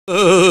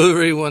Oh,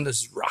 everyone,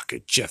 this is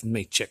Rocket Jeff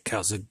Maycheck.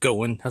 How's it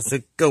going? How's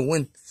it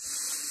going?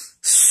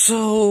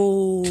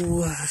 So,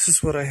 this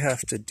is what I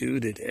have to do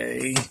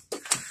today.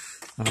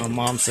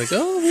 Mom's like,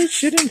 oh, it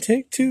shouldn't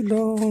take too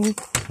long.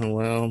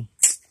 Well,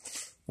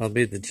 I'll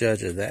be the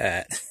judge of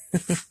that.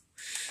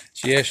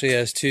 She actually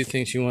has two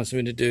things she wants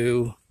me to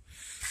do.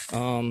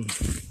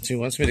 She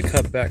wants me to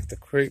cut back the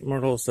crepe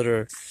myrtles that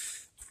are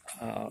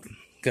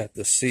got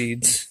the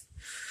seeds.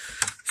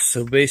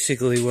 So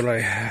basically what I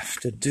have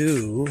to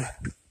do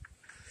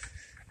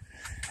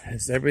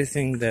is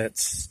everything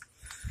that's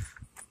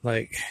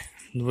like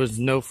with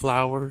no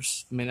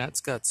flowers. I mean,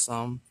 that's got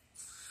some,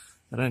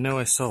 but I know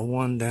I saw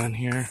one down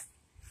here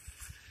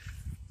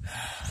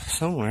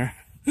somewhere.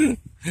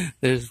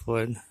 There's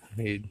one.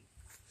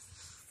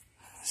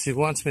 She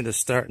wants me to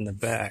start in the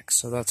back,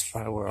 so that's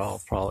probably where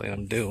I'll probably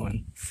am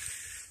doing.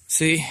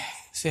 See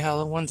how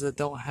the ones that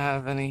don't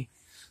have any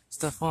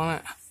stuff on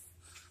it,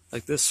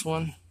 like this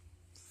one,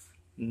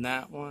 and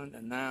that one,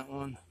 and that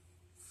one.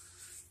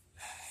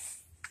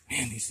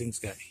 Man, these things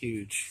got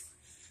huge.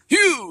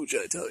 Huge,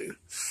 I tell you.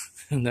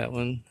 And that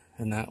one,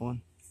 and that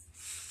one.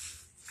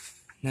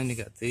 And then you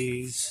got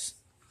these.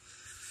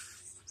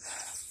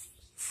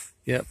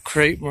 Yep,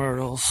 crepe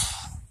myrtles.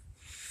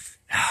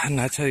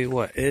 And I tell you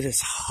what, it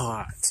is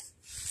hot.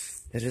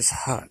 It is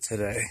hot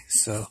today.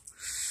 So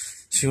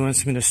she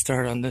wants me to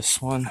start on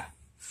this one.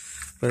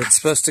 But it's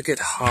supposed to get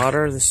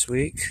hotter this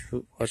week.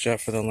 Ooh, watch out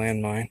for the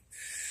landmine.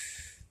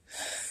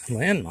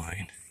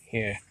 Landmine?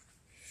 Yeah.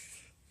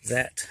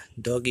 That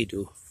doggy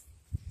do.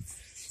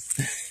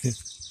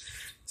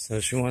 So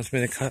she wants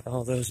me to cut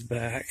all those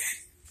back.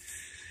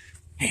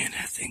 Man,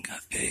 that thing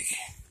got big.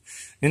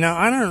 You know,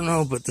 I don't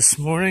know, but this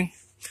morning,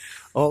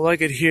 all I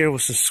could hear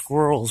was the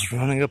squirrels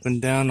running up and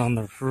down on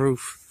the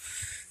roof.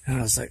 And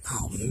I was like,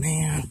 oh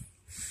man.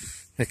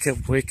 That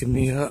kept waking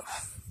me up.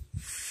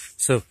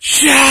 So,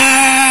 shout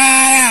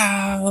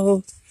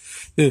out!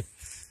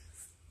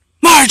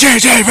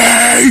 Market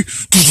TV!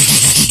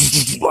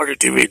 Market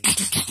TV!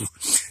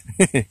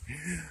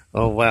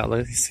 Oh wow,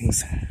 look at these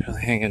things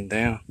really hanging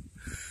down.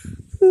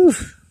 Whew.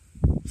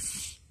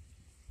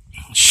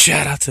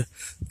 Shout out to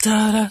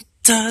da da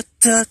da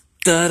da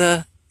da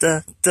da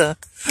da da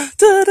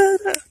da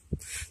da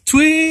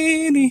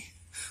Tweenie,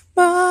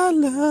 my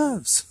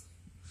loves.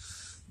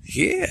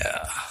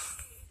 Yeah.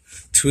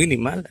 Tweenie,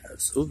 my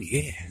loves. Oh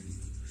yeah.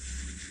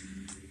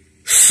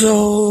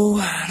 So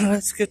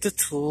let's get the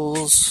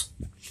tools.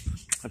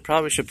 I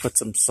probably should put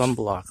some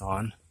sunblock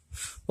on.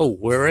 Oh,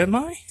 where am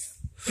I?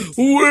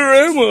 Where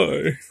am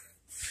I?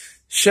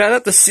 Shout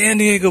out to San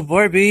Diego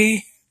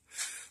Barbie.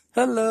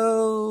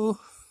 Hello.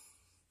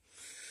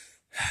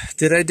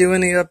 Did I do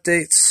any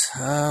updates?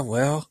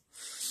 Well,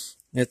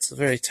 it's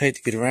very tight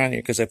to get around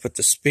here because I put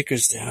the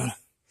speakers down.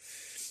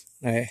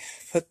 I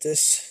put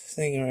this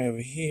thing right over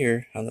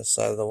here on the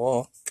side of the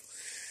wall.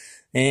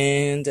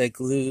 And I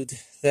glued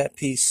that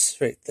piece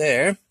right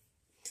there.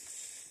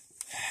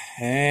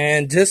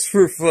 And just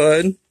for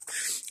fun,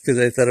 because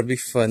I thought it'd be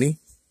funny,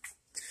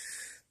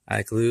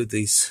 I glued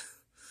these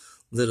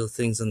little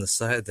things on the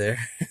side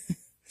there.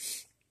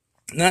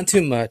 Not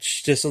too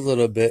much, just a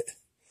little bit.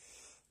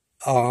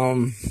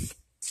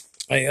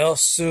 I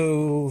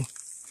also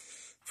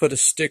put a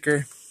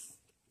sticker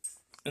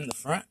in the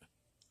front.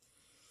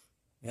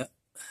 Yep,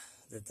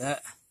 did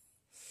that.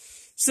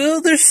 So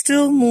there's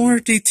still more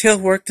detail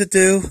work to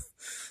do.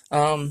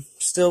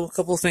 Still a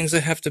couple things I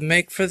have to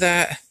make for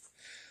that.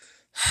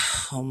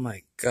 Oh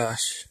my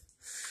gosh.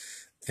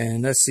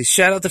 And let's see,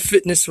 shout out to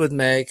Fitness with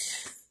Meg.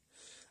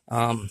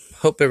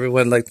 Hope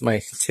everyone liked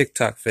my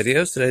TikTok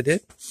videos that I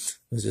did.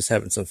 I was just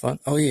having some fun.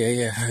 Oh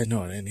yeah, I know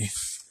what I need.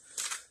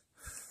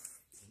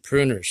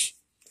 Pruners.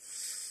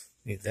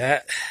 Need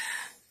that.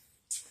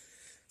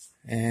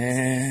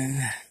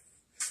 And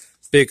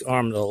big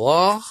arm of the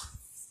law.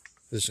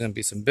 There's going to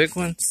be some big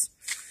ones.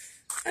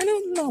 I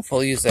don't know if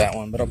I'll use that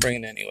one, but I'll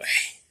bring it anyway.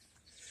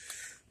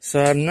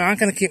 So I'm not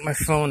going to keep my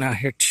phone out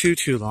here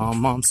too long.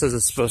 Mom says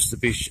it's supposed to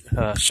be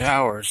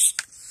showers.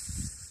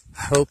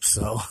 I hope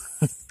so.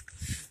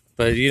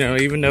 But, you know,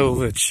 even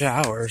though it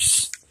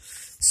showers,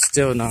 it's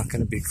still not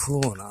going to be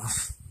cool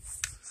enough.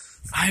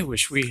 I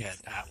wish we had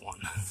that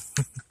one.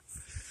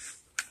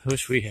 I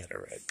wish we had a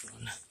red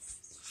one.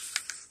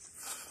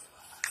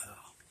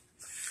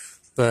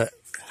 But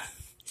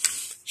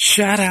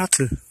shout out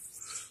to,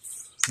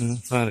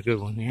 find a good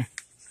one here.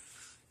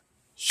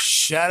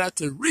 Shout out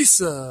to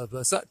Risa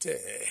Basate.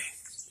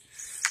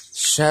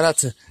 Shout out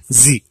to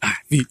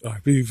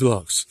ZIVRB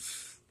Vlogs.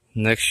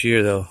 Next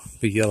year they'll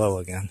be yellow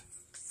again.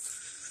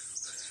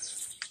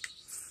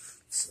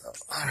 So,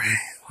 alright,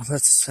 well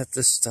let's set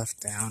this stuff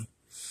down.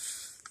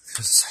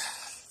 Because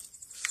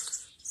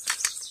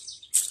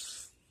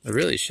I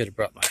really should have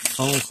brought my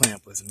phone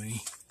clamp with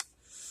me.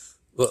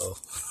 Uh-oh.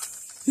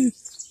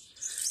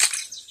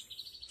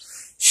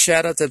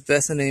 Shout out to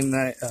Bethany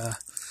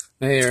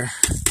Mayer.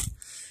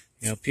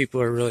 You know,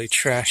 people are really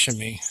trashing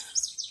me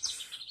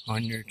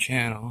on your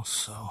channel,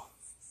 so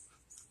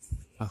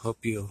I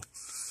hope you'll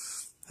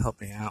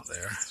help me out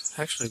there.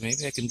 Actually,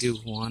 maybe I can do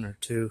one or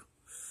two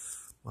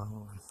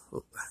Well,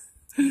 oh,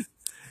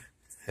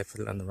 I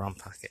put it on the wrong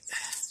pocket.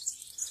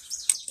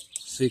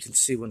 So you can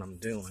see what I'm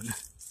doing.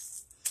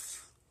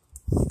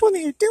 What are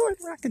you doing,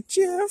 Rocket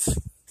Jeff?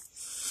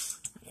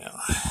 Yeah.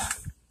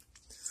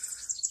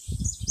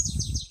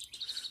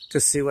 To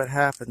see what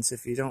happens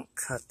if you don't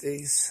cut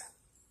these.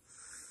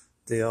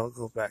 They all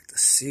go back to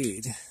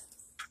seed.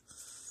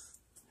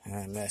 And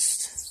I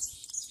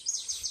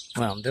missed.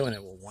 Well, I'm doing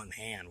it with one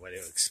hand. What do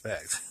you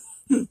expect?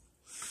 So,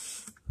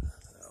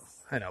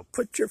 I know,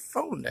 put your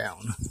phone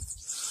down.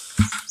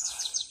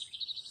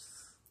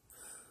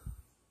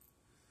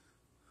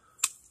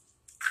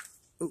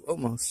 Ooh,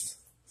 almost.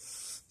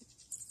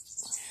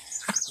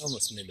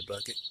 Almost made the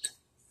bucket.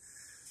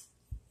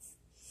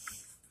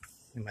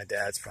 And my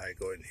dad's probably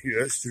going, he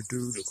has to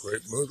do the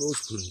Crepe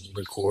Myrtle's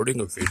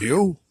recording a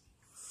video.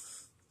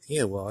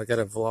 Yeah, well, I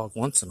gotta vlog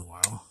once in a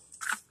while.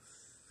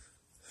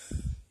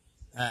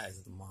 That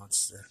is a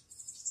monster.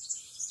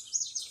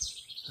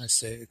 I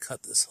say to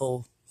cut this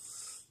whole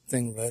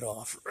thing right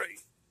off, right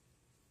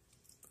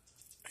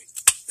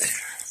there.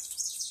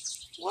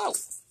 Whoa!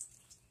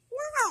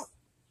 Wow!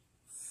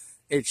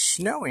 It's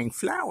snowing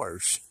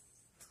flowers.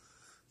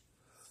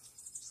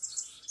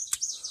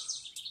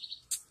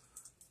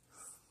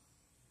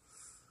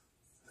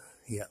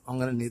 Yeah, I'm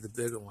gonna need the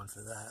bigger one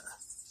for that.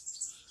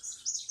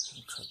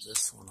 I'll cut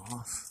this one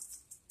off.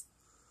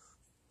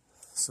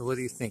 So what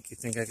do you think? You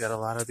think I got a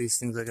lot of these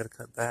things I gotta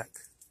cut back?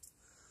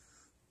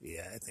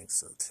 Yeah, I think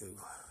so too.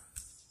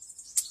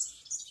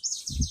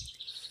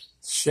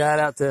 Shout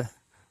out to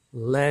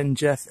Len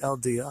Jeff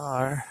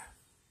LDR.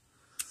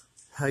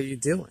 How you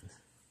doing?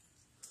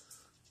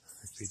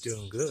 Hope you're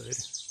doing good.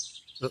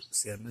 Oops,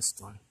 see, I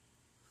missed one.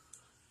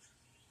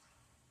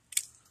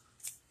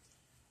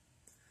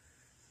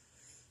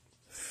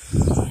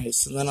 Alright,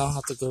 so then I'll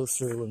have to go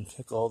through and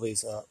pick all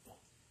these up.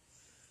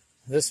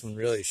 This one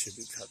really should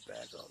be cut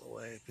back all the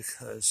way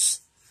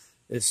because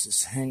it's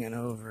just hanging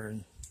over,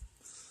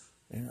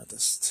 and I'll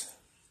just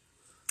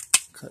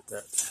cut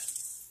that.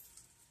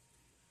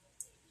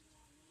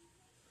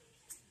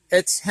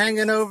 It's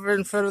hanging over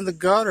in front of the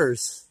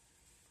gutters.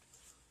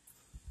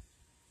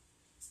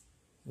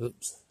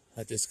 Oops,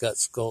 I just got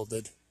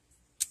scolded.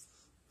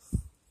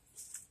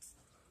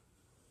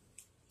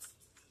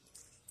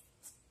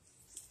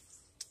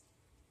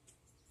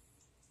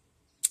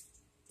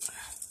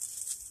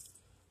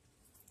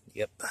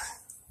 Yep,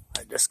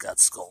 I just got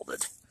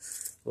scolded.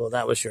 Well,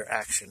 that was your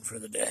action for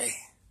the day.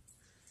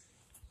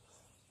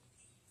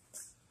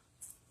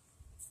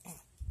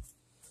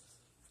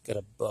 Got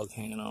a bug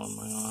hanging on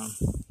my arm.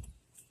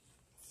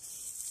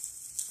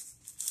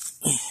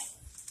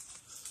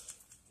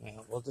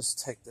 Yeah, we'll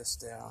just take this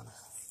down.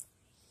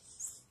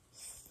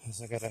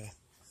 Because I gotta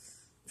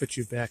put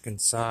you back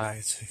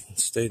inside so you can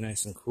stay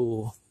nice and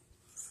cool.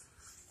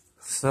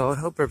 So I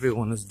hope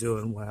everyone is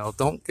doing well.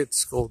 Don't get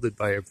scolded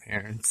by your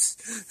parents.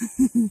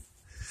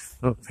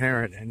 No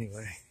parent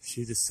anyway.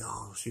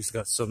 She's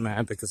got so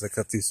mad because I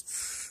cut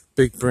these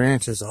big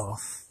branches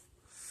off.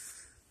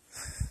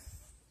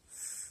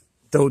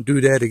 Don't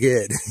do that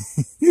again.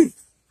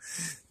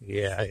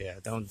 Yeah,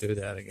 don't do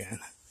that again.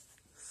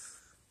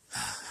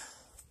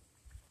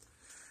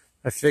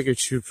 I figured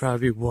she would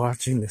probably be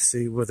watching to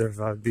see whether if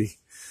I'd be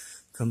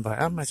come by.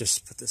 I might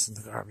just put this in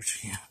the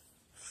garbage can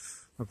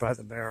or by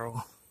the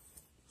barrel.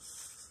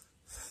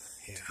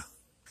 Yeah,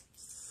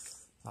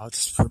 I'll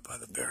just put it by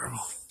the barrel.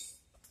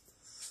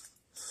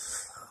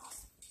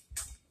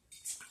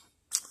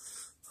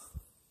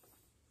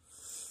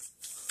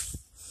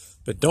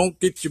 But don't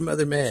get your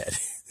mother mad.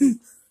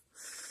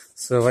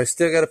 So I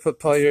still got to put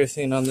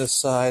polyurethane on this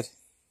side,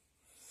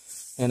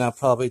 and I'll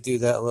probably do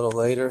that a little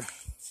later.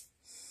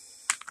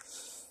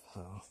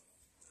 Oh,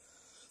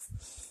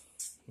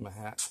 my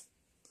hat.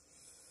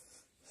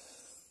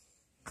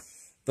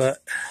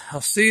 But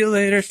I'll see you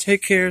later.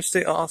 Take care.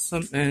 Stay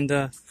awesome. And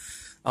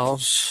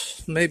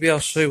maybe I'll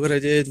show you what I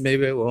did.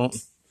 Maybe I won't.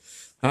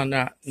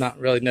 Not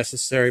really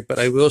necessary. But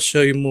I will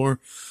show you more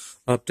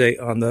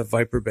update on the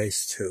Viper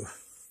base too.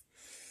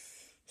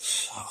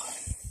 So,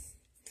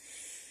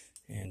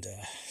 and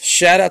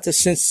shout out to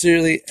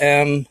Sincerely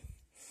M.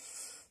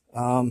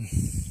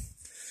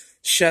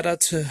 Shout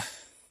out to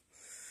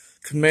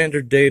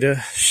Commander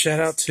Data. Shout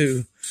out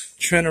to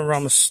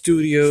Trenorama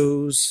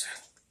Studios.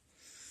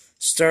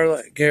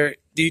 Starlight Garrett,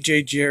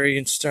 DJ Jerry,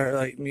 and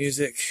Starlight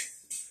Music.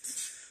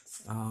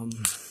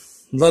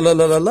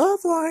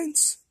 Love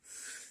Lines.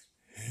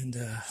 And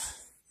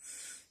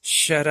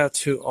shout out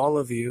to all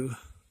of you.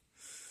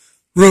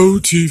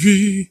 Road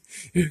TV,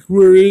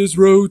 where is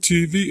Road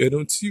TV? I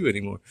don't see you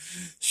anymore.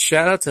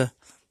 Shout out to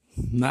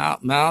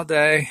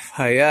Malday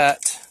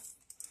Hayat.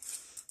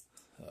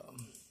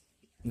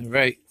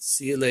 Alright,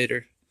 see you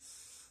later.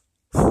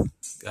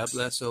 God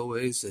bless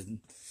always, and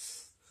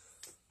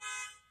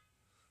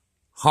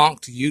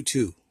honk to you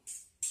too.